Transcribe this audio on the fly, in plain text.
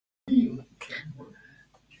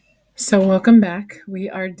So welcome back. We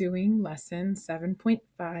are doing lesson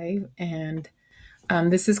 7.5, and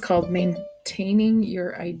this is called Maintaining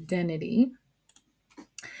Your Identity.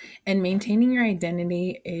 And maintaining your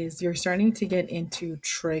identity is you're starting to get into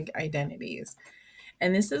trig identities.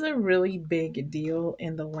 And this is a really big deal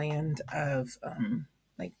in the land of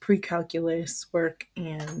like pre-calculus work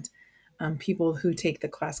and people who take the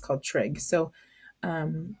class called trig. So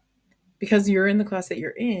um, because you're in the class that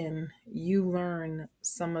you're in, you learn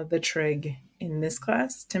some of the trig in this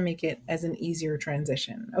class to make it as an easier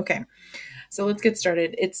transition. Okay, so let's get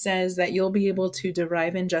started. It says that you'll be able to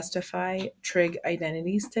derive and justify trig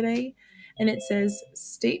identities today. And it says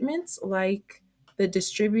statements like the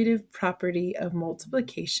distributive property of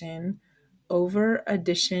multiplication over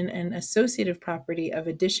addition and associative property of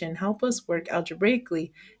addition help us work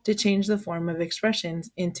algebraically to change the form of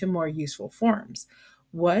expressions into more useful forms.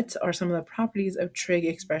 What are some of the properties of trig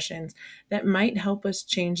expressions that might help us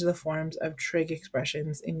change the forms of trig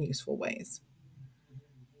expressions in useful ways?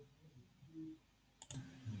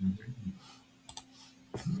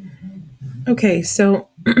 Okay, so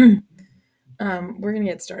we're going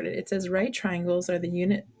to get started. It says right triangles are the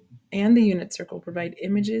unit and the unit circle provide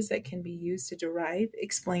images that can be used to derive,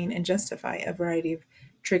 explain, and justify a variety of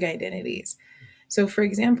trig identities. So, for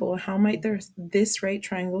example, how might this right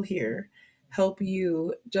triangle here help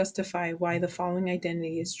you justify why the following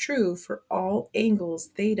identity is true for all angles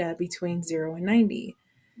theta between 0 and 90?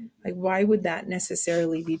 Like, why would that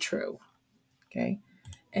necessarily be true? Okay.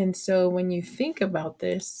 And so when you think about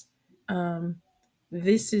this,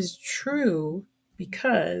 this is true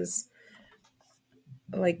because,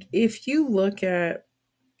 like, if you look at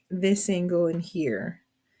this angle in here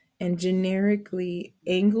and generically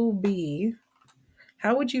angle B,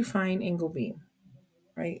 how would you find angle B,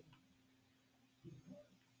 right?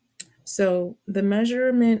 So the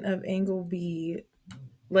measurement of angle B,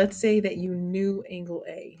 let's say that you knew angle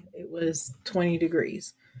A, it was 20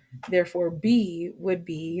 degrees. Therefore, B would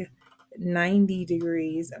be 90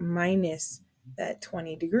 degrees minus that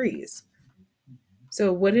 20 degrees.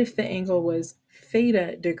 So what if the angle was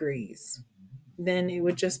theta degrees? Then it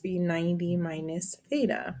would just be 90 minus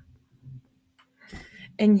theta.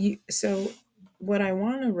 And so what I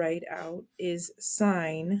want to write out is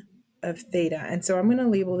sine of theta. And so I'm going to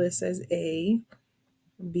label this as A,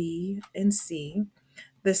 B, and C.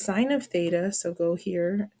 The sine of theta, so go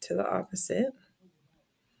here to the opposite,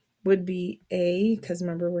 would be A, because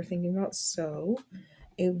remember we're thinking about so,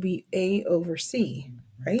 it would be A over C,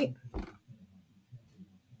 right?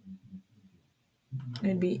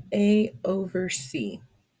 It'd be A over C.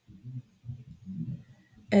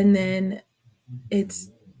 And then it's,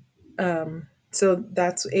 so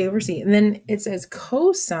that's A over C. And then it says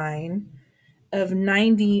cosine of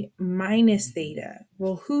 90 minus theta.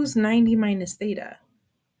 Well, who's 90 minus theta?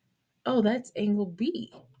 Oh, that's angle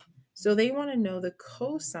B. So they want to know the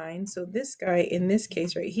cosine. So this guy, in this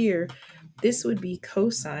case right here, this would be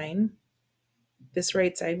cosine. This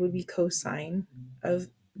right side would be cosine of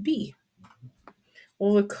B.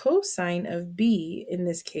 Well, the cosine of B in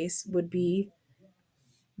this case would be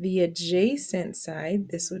the adjacent side.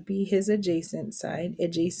 This would be his adjacent side,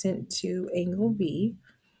 adjacent to angle B.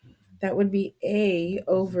 That would be A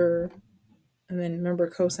over, and then remember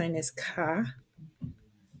cosine is ka,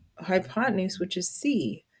 hypotenuse, which is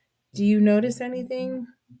C. Do you notice anything?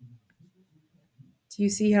 Do you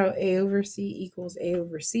see how A over C equals A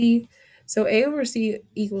over C? So A over C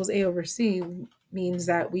equals A over C means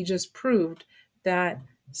that we just proved that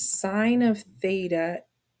sine of theta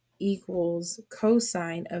equals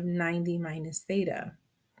cosine of 90 minus theta.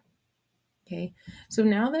 Okay, so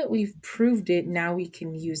now that we've proved it, now we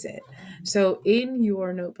can use it. So in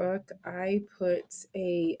your notebook, I put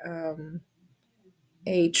a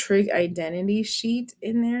trig identity sheet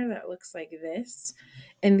in there that looks like this.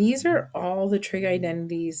 And these are all the trig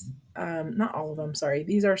identities, not all of them, sorry.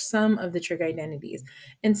 These are some of the trig identities.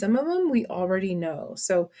 And some of them we already know.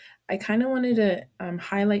 So I kind of wanted to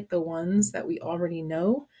highlight the ones that we already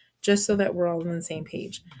know, just so that we're all on the same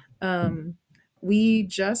page. We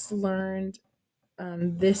just learned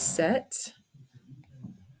this set,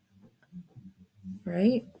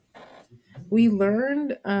 right? We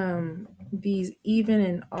learned these even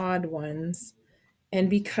and odd ones.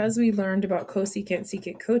 And because we learned about cosecant,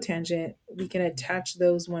 secant, cotangent, we can attach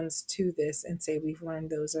those ones to this and say we've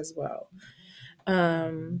learned those as well.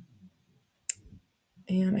 And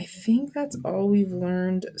I think that's all we've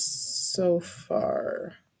learned so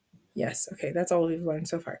far. Yes, okay, that's all we've learned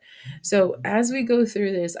so far. So as we go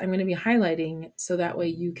through this, I'm going to be highlighting so that way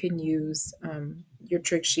you can use your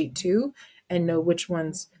trig sheet too and know which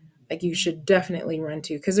ones like you should definitely run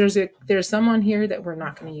to, because there's some on here that we're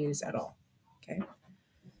not going to use at all. Okay.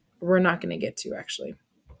 We're not going to get to actually.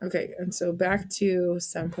 Okay. And so back to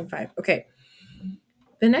 7.5. Okay.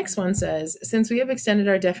 The next one says, since we have extended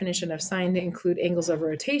our definition of sine to include angles of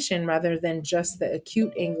rotation rather than just the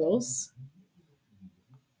acute angles,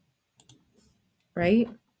 right?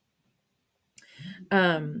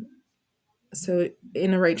 So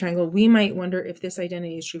in a right triangle, we might wonder if this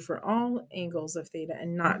identity is true for all angles of theta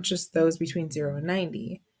and not just those between 0 and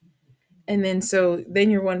 90. And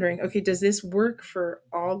then you're wondering, okay, does this work for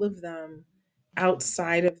all of them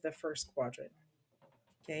outside of the first quadrant?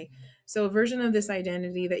 Okay, so a version of this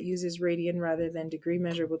identity that uses radian rather than degree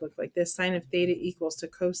measure would look like this. Sine of theta equals to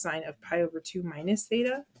cosine of pi over 2 minus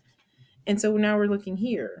theta. And so now we're looking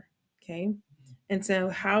here, okay? And so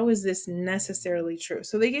how is this necessarily true?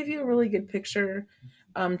 So they give you a really good picture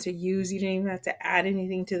to use. You don't even have to add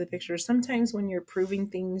anything to the picture. Sometimes when you're proving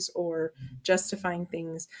things or justifying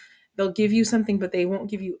things, they'll give you something, but they won't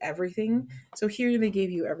give you everything. So here they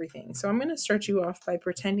gave you everything. So I'm going to start you off by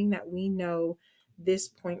pretending that we know this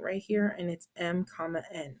point right here, and it's m comma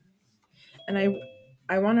n. And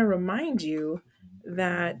I want to remind you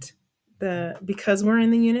that because we're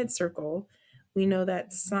in the unit circle, we know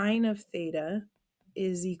that sine of theta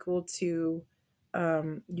is equal to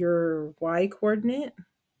your y coordinate,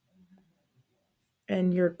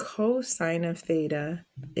 and your cosine of theta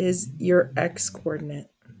is your x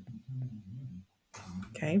coordinate.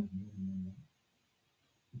 Okay.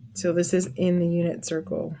 So this is in the unit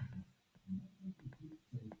circle.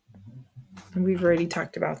 And we've already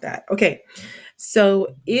talked about that. Okay.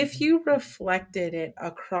 So if you reflected it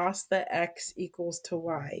across the x equals to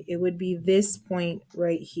y, it would be this point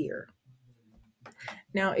right here.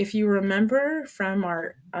 Now, if you remember from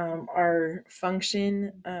our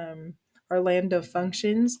function, our land of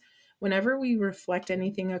functions, whenever we reflect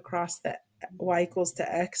anything across the y equals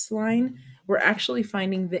to x line, we're actually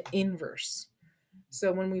finding the inverse.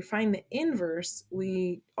 So when we find the inverse,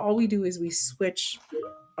 all we do is we switch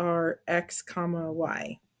our x comma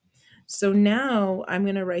y. So now I'm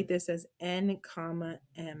going to write this as n comma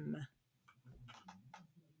m.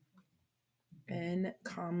 N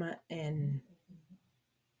comma n.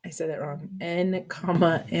 I said that wrong. N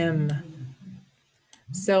comma m.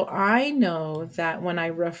 So I know that when I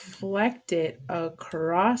reflect it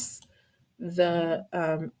across the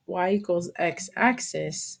y equals x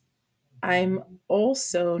axis, I'm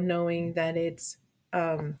also knowing that it's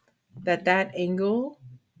that angle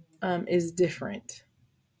is different.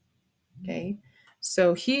 Okay,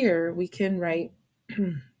 so here we can write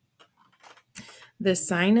the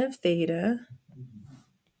sine of theta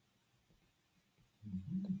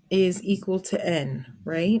is equal to n,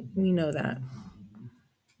 right? We know that.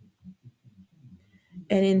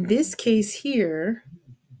 And in this case here,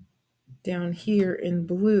 down here in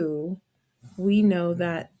blue, we know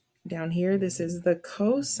that down here, this is the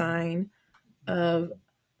cosine of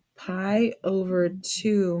pi over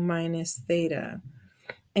 2 minus theta.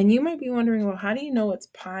 And you might be wondering, well, how do you know it's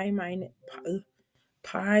pi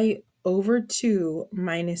over 2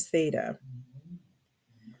 minus theta?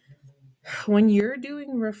 When you're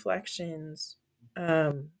doing reflections,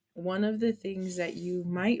 one of the things that you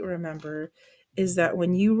might remember is that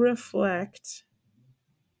when you reflect,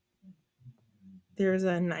 there's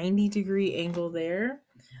a 90-degree angle there,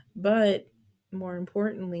 but more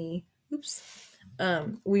importantly,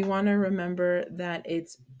 we want to remember that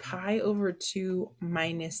it's pi over 2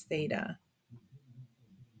 minus theta.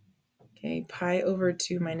 Okay, pi over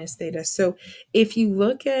 2 minus theta. So if you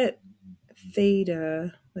look at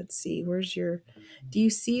theta, let's see, do you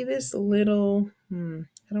see this little,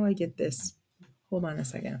 how do I get this? Hold on a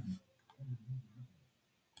second.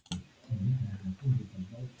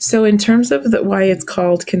 So in terms of why it's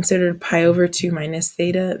considered pi over 2 minus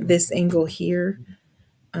theta, this angle here,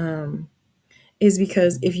 is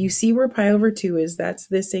because if you see where pi over 2 is, that's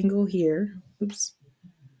this angle here.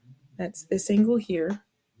 That's this angle here.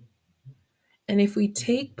 And if we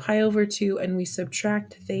take pi over 2 and we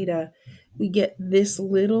subtract theta, we get this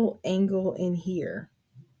little angle in here.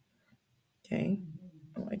 Okay.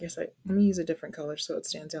 Oh, I guess let me use a different color so it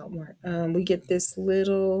stands out more. We get this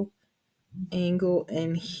little angle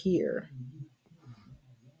in here.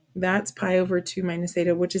 That's pi over 2 minus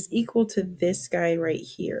theta, which is equal to this guy right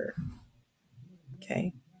here.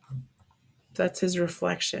 Okay. That's his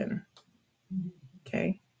reflection.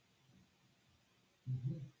 Okay.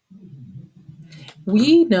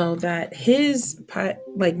 We know that his pi,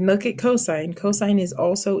 look at cosine. Cosine is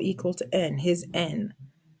also equal to n, his n.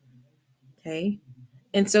 Okay.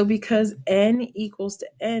 And so because n equals to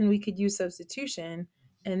n, we could use substitution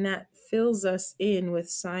And that fills us in with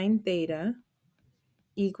sine theta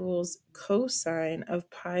equals cosine of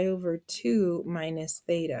pi over 2 minus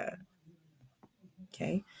theta.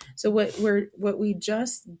 Okay, so what we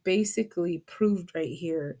just basically proved right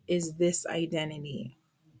here is this identity.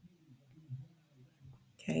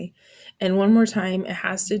 Okay, and one more time, it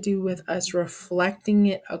has to do with us reflecting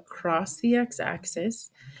it across the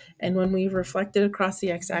x-axis. And when we reflect it across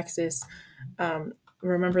the x-axis,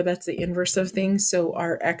 remember that's the inverse of things. So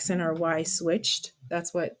our x and our y switched.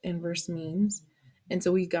 That's what inverse means. And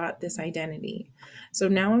so we got this identity. So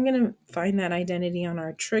now I'm going to find that identity on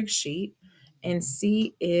our trig sheet and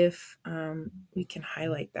see if we can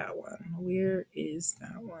highlight that one. Where is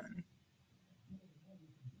that one?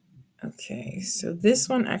 Okay, so this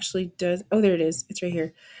one actually does, oh, there it is. It's right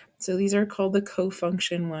here. So these are called the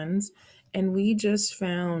cofunction ones. And we just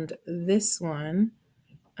found this one.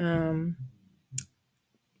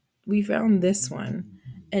 We found this one.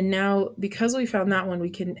 And now, because we found that one, we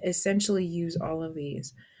can essentially use all of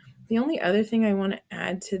these. The only other thing I want to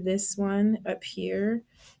add to this one up here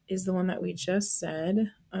is the one that we just said.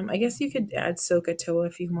 I guess you could add SOHCAHTOA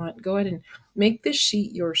if you want. Go ahead and make this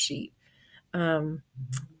sheet your sheet.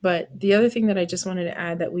 But the other thing that I just wanted to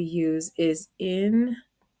add that we use is in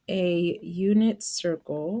a unit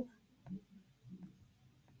circle.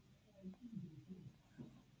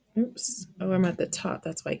 Oops. Oh, I'm at the top.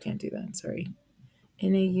 That's why I can't do that. Sorry.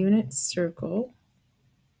 In a unit circle,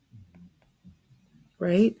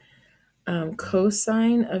 right?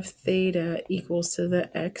 Cosine of theta equals to the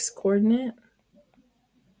x coordinate,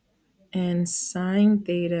 and sine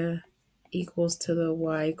theta equals to the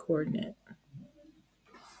y coordinate.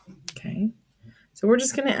 Okay. So we're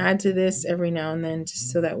just going to add to this every now and then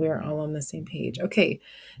just so that we're all on the same page. Okay,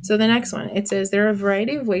 so the next one, it says there are a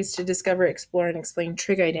variety of ways to discover, explore, and explain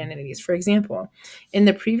trig identities. For example, in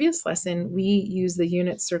the previous lesson, we used the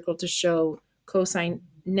unit circle to show cosine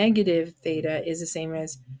negative theta is the same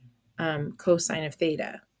as cosine of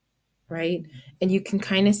theta, right? And you can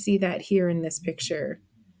kind of see that here in this picture.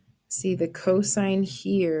 See, the cosine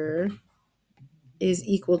here is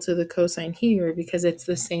equal to the cosine here because it's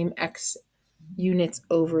the same x units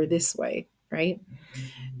over this way, right?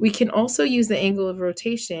 We can also use the angle of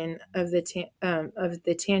rotation of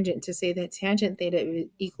the tangent to say that tangent theta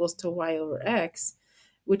equals to y over x,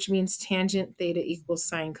 which means tangent theta equals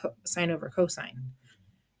sine over cosine,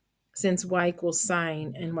 since y equals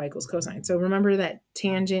sine and y equals cosine. So remember that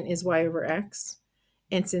tangent is y over x,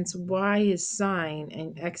 and since y is sine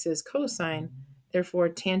and x is cosine, therefore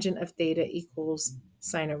tangent of theta equals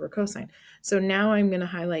sine over cosine. So now I'm going to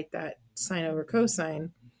highlight that sine over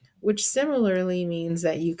cosine, which similarly means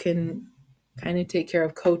that you can kind of take care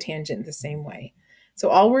of cotangent the same way. So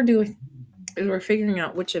all we're doing is we're figuring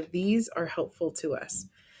out which of these are helpful to us.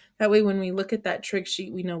 That way when we look at that trig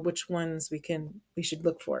sheet, we know which ones we should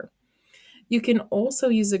look for. You can also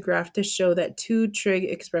use a graph to show that two trig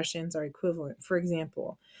expressions are equivalent. For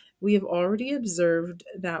example, we have already observed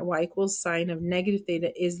that y equals sine of negative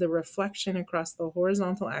theta is the reflection across the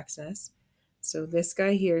horizontal axis. So this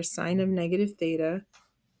guy here, sine of negative theta,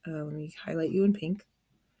 let me highlight you in pink,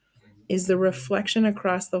 is the reflection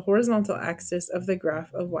across the horizontal axis of the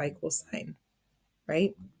graph of y equals sine,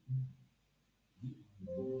 right?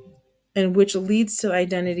 And which leads to the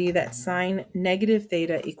identity that sine negative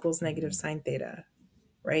theta equals negative sine theta,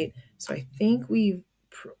 right? So I think we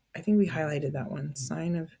highlighted that one.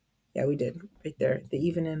 Sine of, yeah, we did right there, the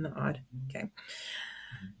even and the odd. Okay.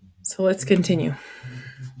 So let's continue.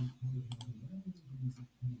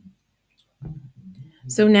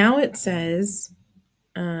 So now it says,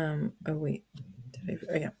 oh wait,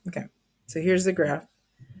 okay. So here's the graph.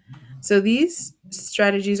 So these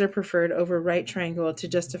strategies are preferred over right triangle to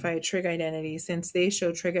justify a trig identity, since they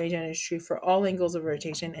show trig identity is true for all angles of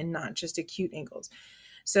rotation and not just acute angles.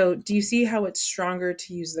 So do you see how it's stronger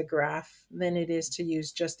to use the graph than it is to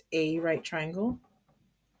use just a right triangle?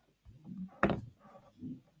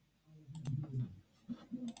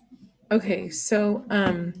 Okay, so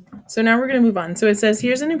now we're going to move on. So it says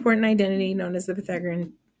here's an important identity known as the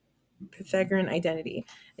Pythagorean identity,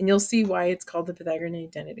 and you'll see why it's called the Pythagorean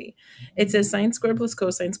identity. It says sine squared plus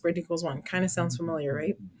cosine squared equals 1. Kind of sounds familiar,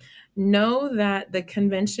 right? Know that the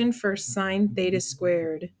convention for sine theta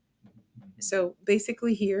squared, so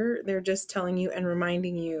basically here they're just telling you and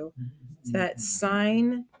reminding you that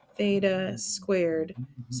sine theta squared,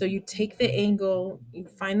 so you take the angle, you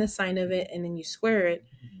find the sine of it, and then you square it.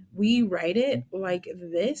 We write it like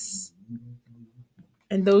this,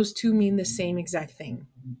 and those two mean the same exact thing.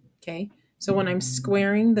 Okay, so when I'm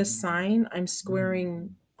squaring the sine, I'm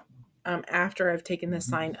squaring after I've taken the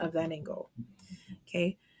sine of that angle.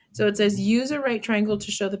 Okay, So it says use a right triangle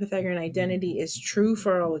to show the Pythagorean identity is true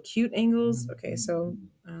for all acute angles. Okay, so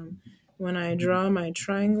when I draw my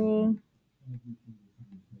triangle,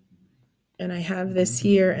 and I have this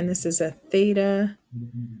here, and this is a theta,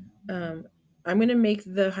 I'm going to make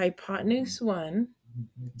the hypotenuse 1.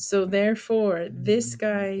 So therefore, this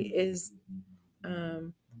guy is,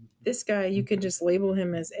 this guy, you can just label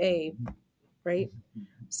him as A, right?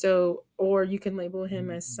 So, or you can label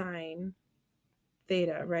him as sine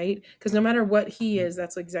theta, right? Because no matter what he is,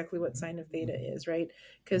 that's exactly what sine of theta is, right?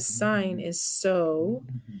 Because sine is so,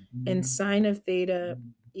 and sine of theta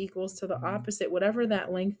equals to the opposite, whatever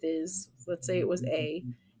that length is. Let's say it was A,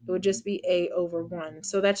 it would just be A over 1.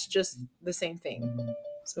 So that's just the same thing.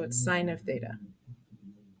 So it's sine of theta.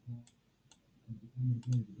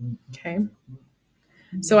 Okay.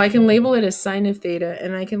 So I can label it as sine of theta,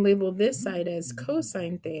 and I can label this side as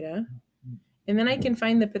cosine theta. And then I can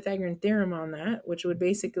find the Pythagorean theorem on that, which would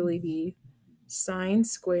basically be sine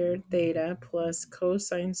squared theta plus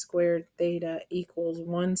cosine squared theta equals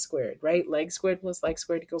 1 squared, right? Leg squared plus leg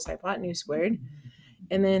squared equals hypotenuse squared.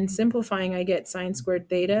 And then simplifying, I get sine squared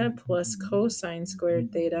theta plus cosine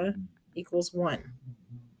squared theta equals 1.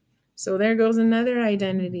 So there goes another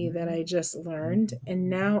identity that I just learned. And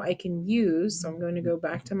now I can use, so I'm going to go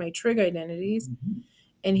back to my trig identities.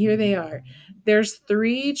 And here they are. There's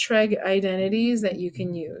 3 trig identities that you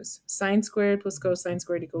can use. Sine squared plus cosine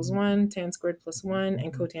squared equals 1, tan squared plus 1,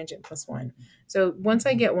 and cotangent plus 1. So once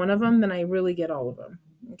I get one of them, then I really get all of them.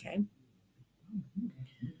 Okay.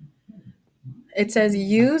 It says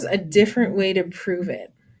use a different way to prove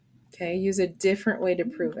it. Okay, use a different way to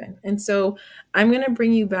prove it. And so I'm going to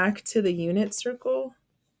bring you back to the unit circle.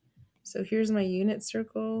 So here's my unit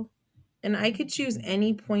circle. And I could choose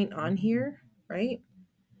any point on here, right?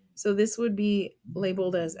 So this would be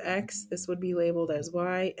labeled as X, this would be labeled as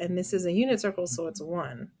Y, and this is a unit circle, so it's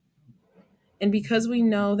 1. And because we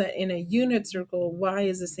know that in a unit circle, Y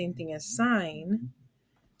is the same thing as sine,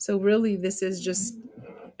 so really this is just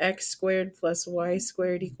X squared plus Y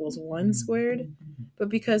squared equals 1 squared. But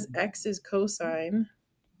because X is cosine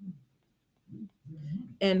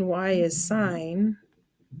and Y is sine,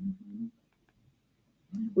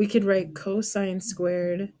 we could write cosine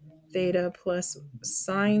squared theta plus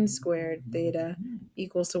sine squared theta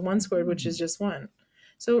equals to 1 squared, which is just 1.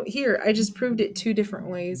 So here, I just proved it 2 different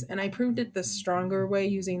ways, and I proved it the stronger way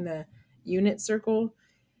using the unit circle,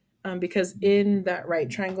 because in that right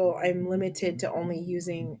triangle, I'm limited to only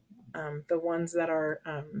using the ones that are,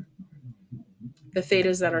 the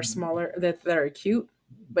thetas that are smaller, that are acute,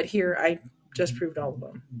 but here I just proved all of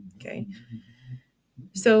them, okay?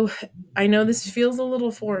 So I know this feels a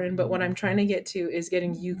little foreign, but what I'm trying to get to is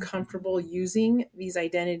getting you comfortable using these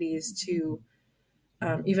identities to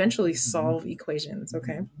eventually solve equations,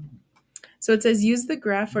 okay? So it says use the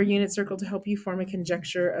graph or unit circle to help you form a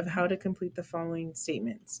conjecture of how to complete the following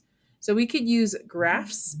statements. So we could use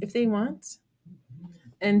graphs if they want.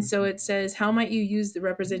 And so it says, how might you use the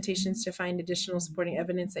representations to find additional supporting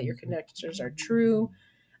evidence that your conjectures are true?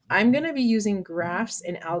 I'm going to be using graphs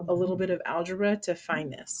and a little bit of algebra to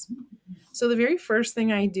find this. So the very first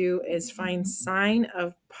thing I do is find sine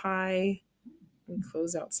of pi. Let me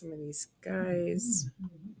close out some of these guys.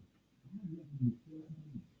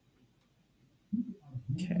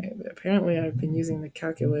 Okay, but apparently I've been using the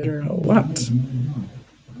calculator a lot.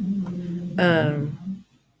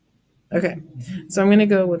 Okay, so I'm going to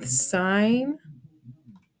go with sine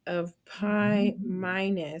of pi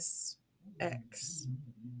minus x.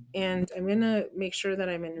 And I'm going to make sure that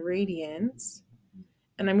I'm in radians.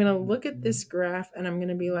 And I'm going to look at this graph and I'm going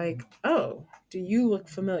to be like, oh, do you look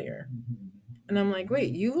familiar? And I'm like,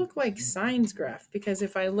 wait, you look like sine's graph. Because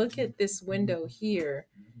if I look at this window here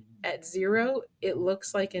at 0, it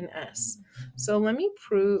looks like an S. So let me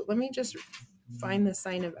just find the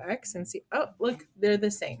sine of x and see, oh, look, they're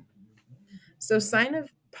the same. So sine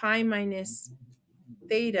of pi minus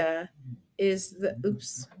theta is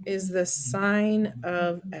the sine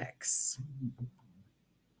of x.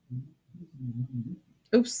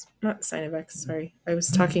 Oops, not sine of x, sorry. I was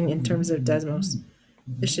talking in terms of Desmos.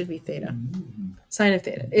 This should be theta. Sine of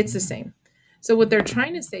theta, it's the same. So what they're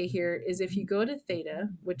trying to say here is if you go to theta,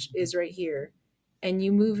 which is right here, and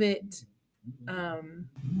you move it,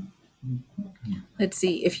 let's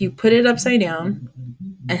see, if you put it upside down,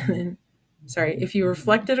 and then, if you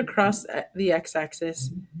reflect it across the x-axis,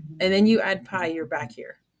 and then you add pi, you're back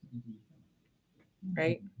here,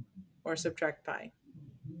 right? Or subtract pi.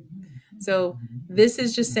 So this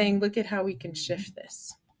is just saying, look at how we can shift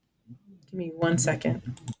this. Give me 1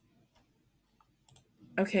 second.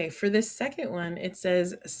 Okay, for this second one, it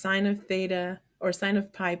says sine of theta or sine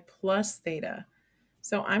of pi plus theta.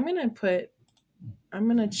 So I'm going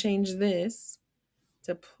to change this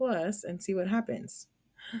to plus and see what happens.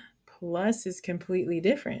 Plus is completely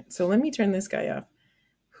different. So let me turn this guy off.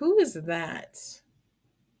 Who is that?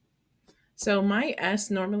 So my S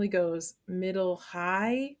normally goes middle,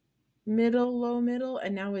 high, middle, low, middle,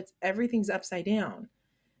 and now everything's upside down.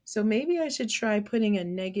 So maybe I should try putting a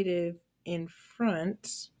negative in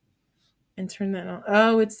front and turn that on.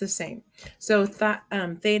 Oh, it's the same. So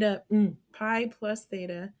theta, pi plus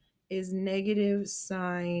theta is negative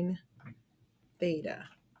sine theta,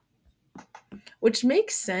 which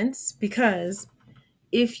makes sense because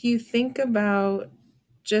if you think about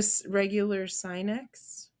just regular sine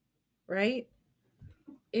x, right?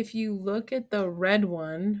 If you look at the red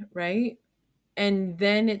one, right? And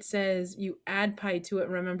then it says you add pi to it.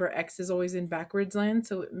 Remember, x is always in backwards land,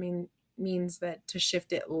 so it means that to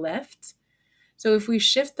shift it left. So if we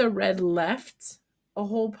shift the red left a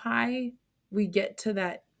whole pi, we get to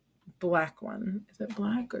that black one. Is it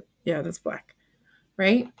black? Yeah, that's black,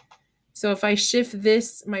 right? So if I shift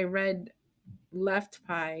this, my red left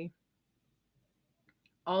pi,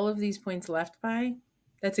 all of these points left pi,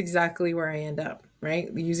 that's exactly where I end up, right?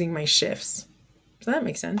 Using my shifts. So that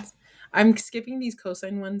makes sense. I'm skipping these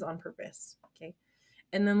cosine ones on purpose, okay?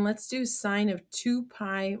 And then let's do sine of 2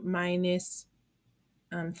 pi minus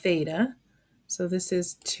theta. So this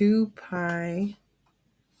is 2 pi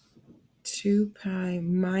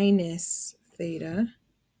minus theta.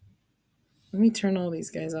 Let me turn all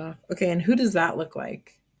these guys off. Okay, and who does that look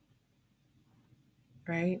like?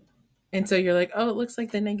 Right? And so you're like, oh, it looks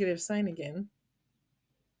like the negative sign again.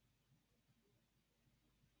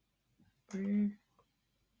 And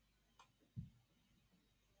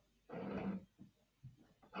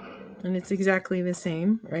it's exactly the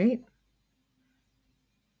same, right?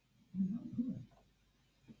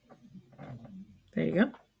 There you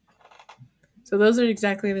go. So those are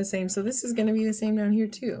exactly the same. So this is going to be the same down here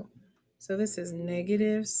too. So this is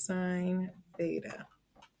negative sine theta.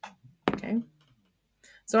 Okay.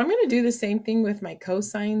 So I'm going to do the same thing with my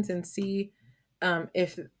cosines and see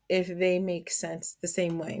if they make sense the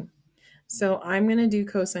same way. So I'm going to do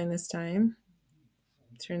cosine this time.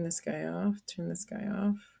 Turn this guy off. Turn this guy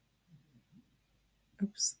off.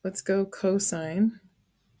 Oops. Let's go cosine.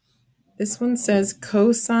 This one says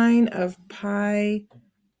cosine of pi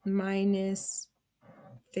minus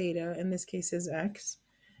theta. In this case is x.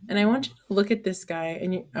 And I want you to look at this guy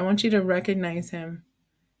and I want you to recognize him.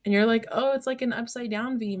 And you're like, oh, it's like an upside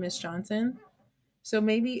down V, Miss Johnson. So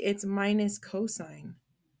maybe it's minus cosine.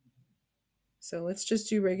 So let's just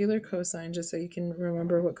do regular cosine just so you can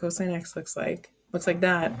remember what cosine x looks like. Looks like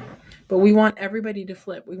that. But we want everybody to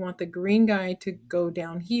flip. We want the green guy to go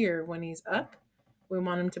down here when he's up. We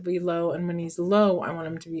want him to be low. And when he's low, I want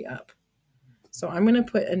him to be up. So I'm going to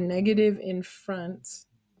put a negative in front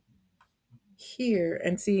here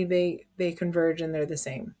and see they converge and they're the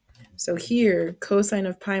same. So here, cosine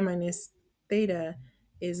of pi minus theta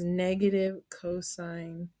is negative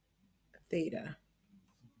cosine theta.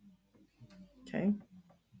 Okay.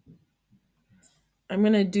 I'm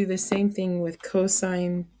going to do the same thing with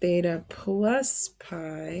cosine theta plus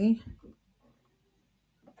pi.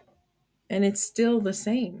 And it's still the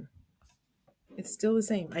same. It's still the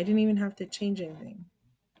same. I didn't even have to change anything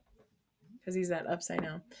because he's that upside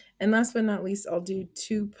down. And last but not least, I'll do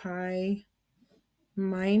 2 pi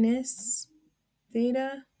minus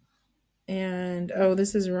theta. And, oh,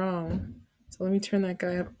 this is wrong. So let me turn that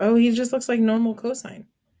guy up. Oh, he just looks like normal cosine.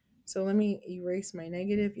 So let me erase my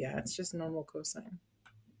negative. Yeah, it's just normal cosine.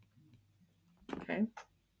 Okay.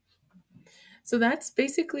 So that's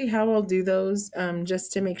basically how I'll do those,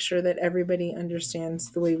 just to make sure that everybody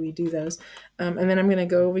understands the way we do those. And then I'm going to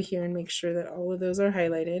go over here and make sure that all of those are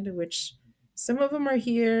highlighted, which some of them are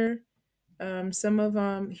here. Some of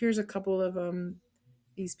them, here's a couple of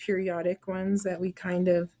these periodic ones that we kind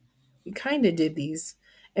of did these.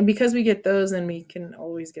 And because we get those, then we can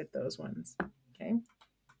always get those ones. Okay.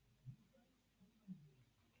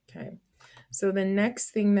 Okay. So the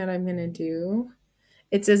next thing that I'm going to do,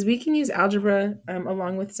 it says we can use algebra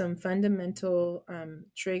along with some fundamental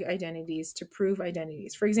trig identities to prove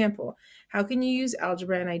identities. For example, how can you use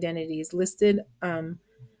algebra and identities listed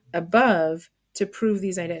above to prove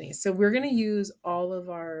these identities? So we're going to use all of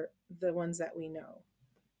the ones that we know.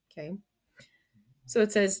 Okay. So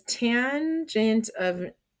it says tangent of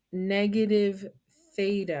negative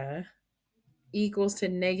theta equals to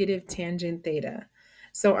negative tangent theta.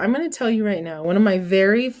 So I'm going to tell you right now, one of my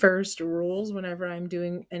very first rules whenever I'm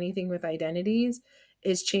doing anything with identities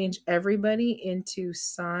is change everybody into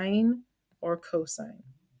sine or cosine.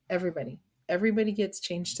 Everybody. everybody gets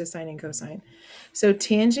changed to sine and cosine. So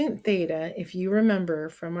tangent theta, if you remember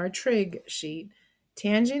from our trig sheet,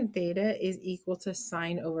 tangent theta is equal to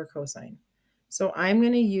sine over cosine. So I'm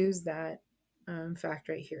going to use that fact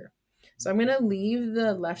right here. So I'm going to leave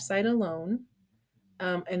the left side alone,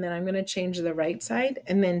 and then I'm going to change the right side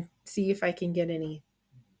and then see if I can get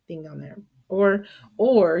anything on there.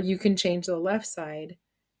 Or you can change the left side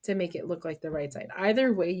to make it look like the right side.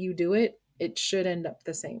 Either way you do it, it should end up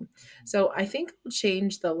the same. So I think I'll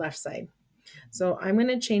change the left side. So I'm going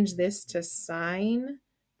to change this to sine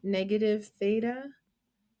negative theta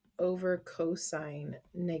over cosine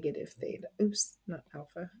negative theta. Oops, not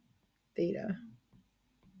alpha, theta.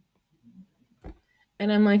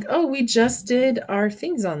 And I'm like, oh, we just did our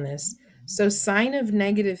things on this. So sine of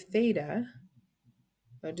negative theta.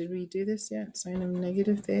 Oh, did we do this yet? Sine of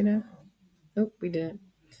negative theta? Nope, we didn't.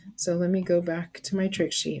 So let me go back to my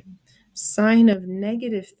trick sheet. Sine of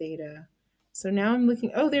negative theta. So now I'm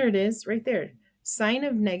looking, oh, there it is, right there. Sine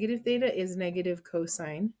of negative theta is negative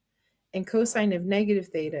cosine, and cosine of negative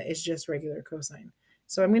theta is just regular cosine.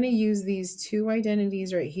 So I'm going to use these two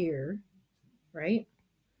identities right here, right,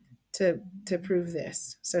 to prove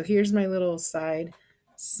this. So here's my little side.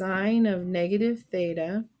 Sine of negative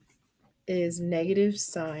theta is negative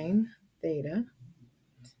sine theta.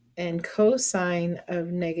 And cosine of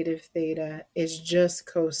negative theta is just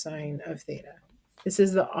cosine of theta. This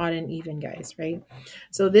is the odd and even, guys, right?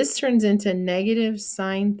 So this turns into negative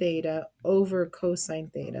sine theta over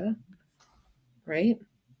cosine theta, right?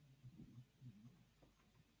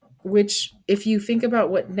 Which, if you think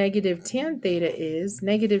about what negative tan theta is,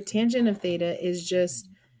 negative tangent of theta is just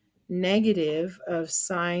negative of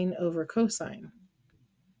sine over cosine.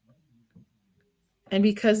 And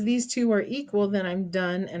because these two are equal, then I'm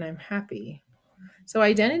done and I'm happy. So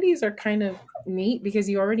identities are kind of neat because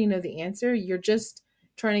you already know the answer. You're just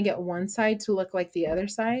trying to get one side to look like the other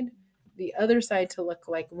side to look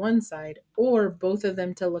like one side, or both of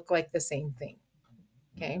them to look like the same thing.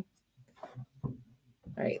 Okay.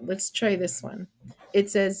 All right, let's try this one. It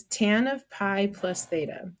says tan of pi plus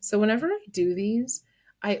theta. So whenever I do these,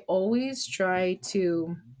 I always try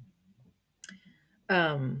to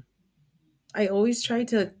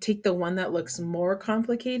take the one that looks more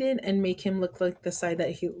complicated and make him look like the side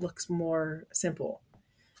that he looks more simple.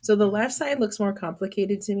 So the left side looks more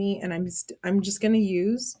complicated to me, and I'm just going to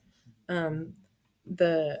use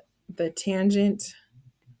the tangent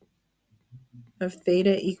of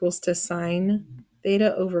theta equals to sine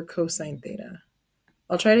theta over cosine theta.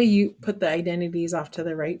 I'll try to put the identities off to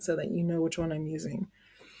the right so that you know which one I'm using.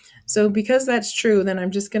 So because that's true, then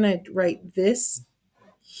I'm just going to write this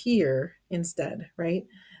here instead, right?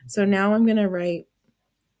 So now I'm going to write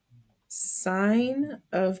sine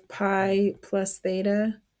of pi plus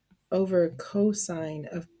theta over cosine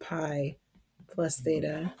of pi plus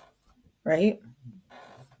theta, right?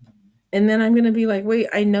 And then I'm going to be like, wait,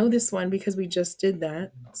 I know this one because we just did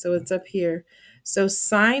that. So it's up here. So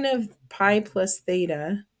sine of pi plus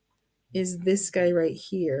theta is this guy right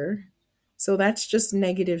here. So that's just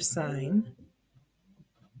negative sine.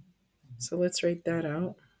 So let's write that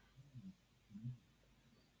out.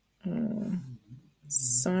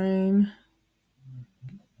 Sine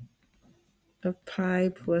of pi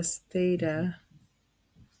plus theta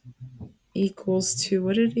equals to,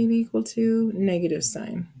 what did it equal to? Negative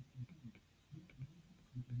sine.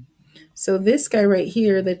 So this guy right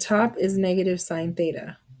here, the top is negative sine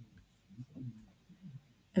theta.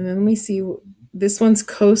 And then let me see, this one's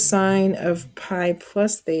cosine of pi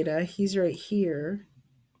plus theta. He's right here,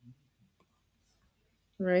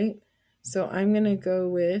 right? So I'm going to go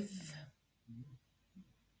with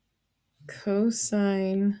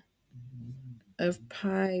cosine of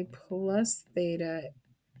pi plus theta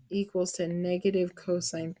equals to negative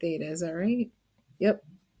cosine theta. Is that right? Yep.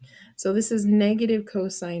 So this is negative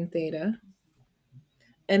cosine theta.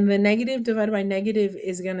 And the negative divided by negative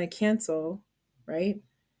is going to cancel, right?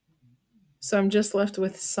 So I'm just left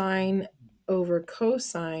with sine over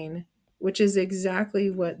cosine, which is exactly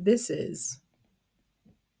what this is.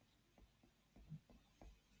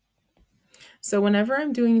 So whenever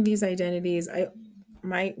I'm doing these identities,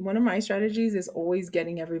 one of my strategies is always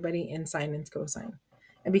getting everybody in sine and cosine.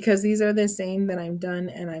 And because these are the same, then I'm done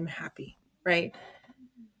and I'm happy, right?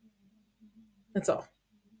 That's all.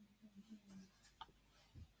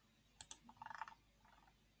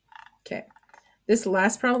 Okay. This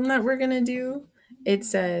last problem that we're going to do, it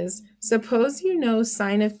says, suppose you know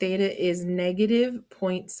sine of theta is negative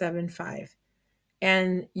 0.75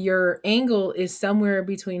 and your angle is somewhere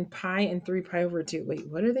between pi and 3 pi over 2. Wait,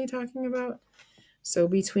 what are they talking about? So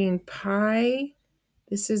between pi,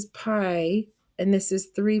 this is pi, And this is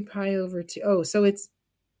 3 pi over 2. Oh, so it's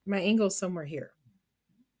my angle's somewhere here.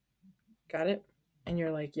 Got it? And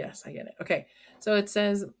you're like, yes, I get it. Okay. So it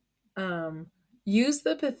says, use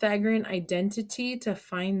the Pythagorean identity to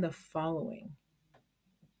find the following.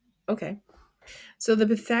 Okay. So the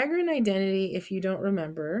Pythagorean identity, if you don't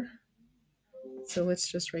remember, so let's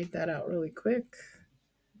just write that out really quick.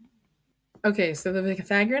 Okay, so the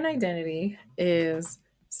Pythagorean identity is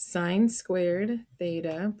sine squared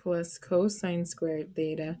theta plus cosine squared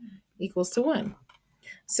theta equals to 1.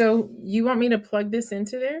 So you want me to plug this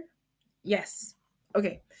into there? Yes.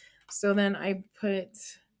 Okay, so then I put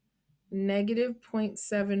negative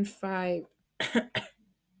 0.75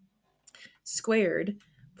 squared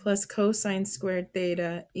plus cosine squared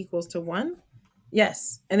theta equals to 1.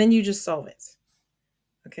 Yes, and then you just solve it.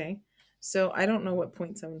 Okay, so I don't know what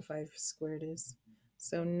 0.75 squared is.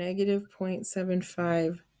 So negative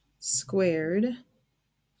 0.75 squared,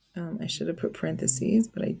 I should have put parentheses,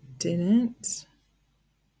 but I didn't.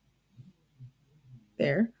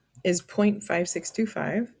 There is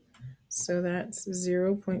 0.5625. So that's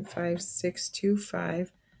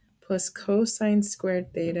 0.5625 plus cosine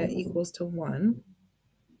squared theta equals to 1,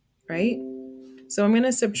 right? So I'm going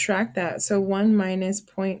to subtract that. So 1 minus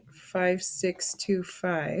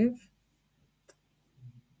 0.5625.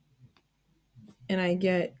 And I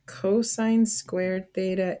get cosine squared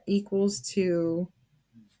theta equals to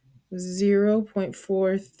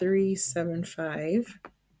 0.4375.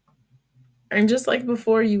 And just like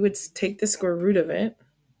before, you would take the square root of it.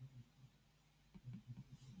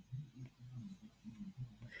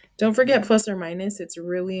 Don't forget plus or minus. It's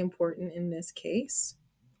really important in this case.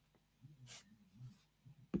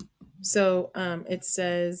 So it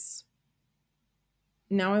says,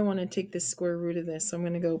 now I want to take the square root of this. So I'm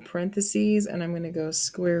going to go parentheses and I'm going to go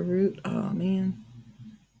square root. Oh, man.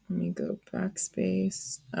 Let me go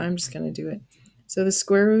backspace. I'm just going to do it. So the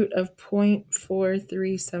square root of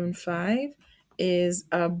 0.4375 is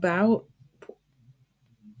about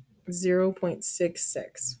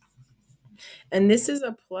 0.66. And this is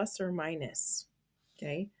a plus or minus.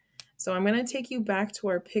 Okay. So I'm going to take you back to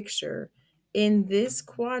our picture. In this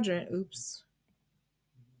quadrant,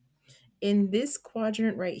 in this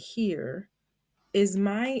quadrant right here is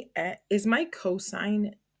my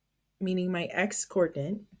cosine, meaning my x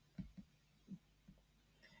coordinate.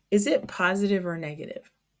 Is it positive or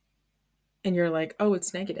negative? And you're like, oh,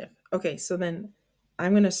 it's negative. Okay, so then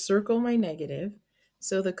I'm going to circle my negative.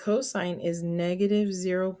 So the cosine is negative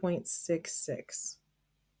 0.66.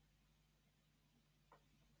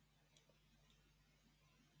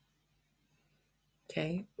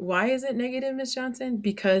 Okay, why is it negative, Ms. Johnson?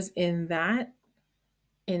 Because in that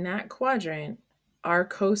quadrant, our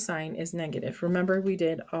cosine is negative. Remember, we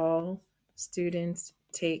did all students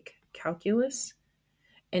take calculus.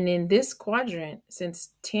 And in this quadrant,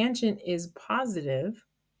 since tangent is positive,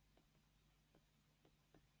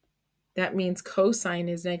 that means cosine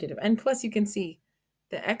is negative. And plus, you can see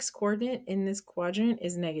the x coordinate in this quadrant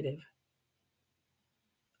is negative.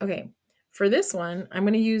 Okay, for this one, I'm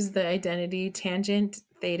going to use the identity tangent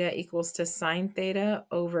theta equals to sine theta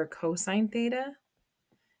over cosine theta,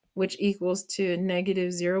 which equals to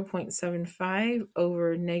negative 0.75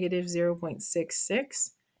 over negative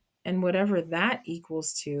 0.66. And whatever that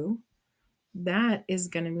equals to, that is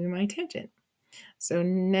going to be my tangent. So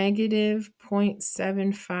negative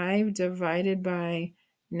 0.75 divided by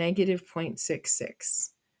negative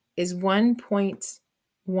 0.66 is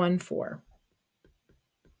 1.14.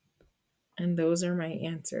 And those are my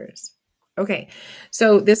answers. Okay,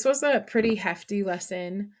 so this was a pretty hefty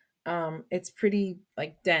lesson. It's pretty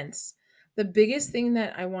dense. The biggest thing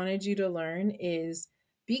that I wanted you to learn is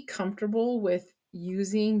be comfortable with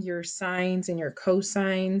using your sines and your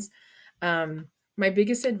cosines. My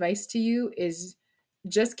biggest advice to you is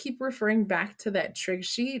just keep referring back to that trig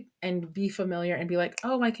sheet and be familiar and be like,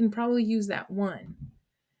 oh, I can probably use that one.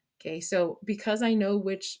 Okay, so because I know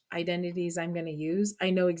which identities I'm going to use, I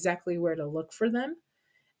know exactly where to look for them,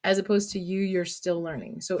 as opposed to you're still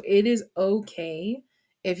learning. So it is okay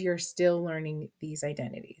if you're still learning these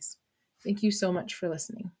identities. Thank you so much for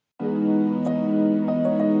listening.